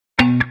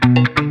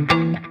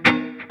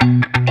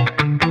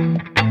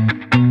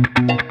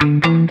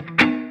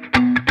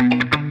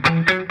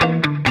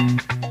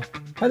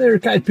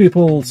kite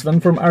people, Sven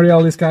from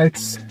AERIALIS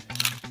Kites.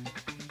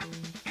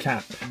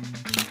 Cap.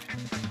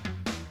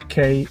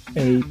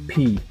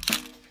 K-A-P.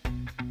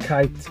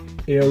 Kite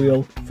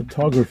aerial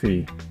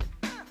photography.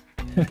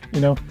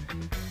 You know,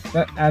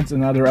 that adds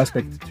another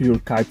aspect to your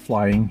kite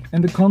flying,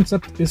 and the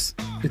concept is,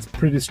 it's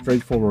pretty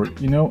straightforward.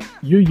 You know,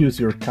 you use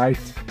your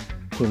kite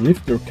to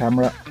lift your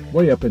camera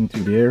way up into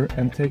the air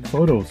and take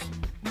photos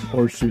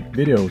or shoot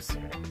videos.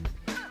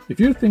 If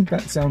you think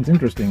that sounds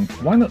interesting,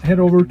 why not head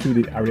over to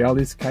the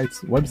AERIALIS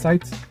Kites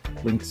website,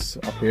 links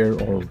up here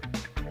or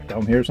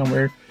down here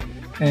somewhere,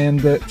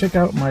 and check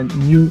out my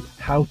new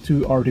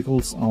how-to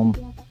articles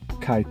on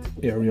kite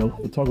aerial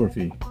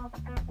photography.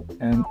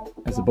 And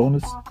as a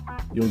bonus,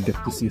 you'll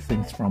get to see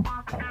things from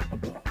up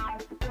above.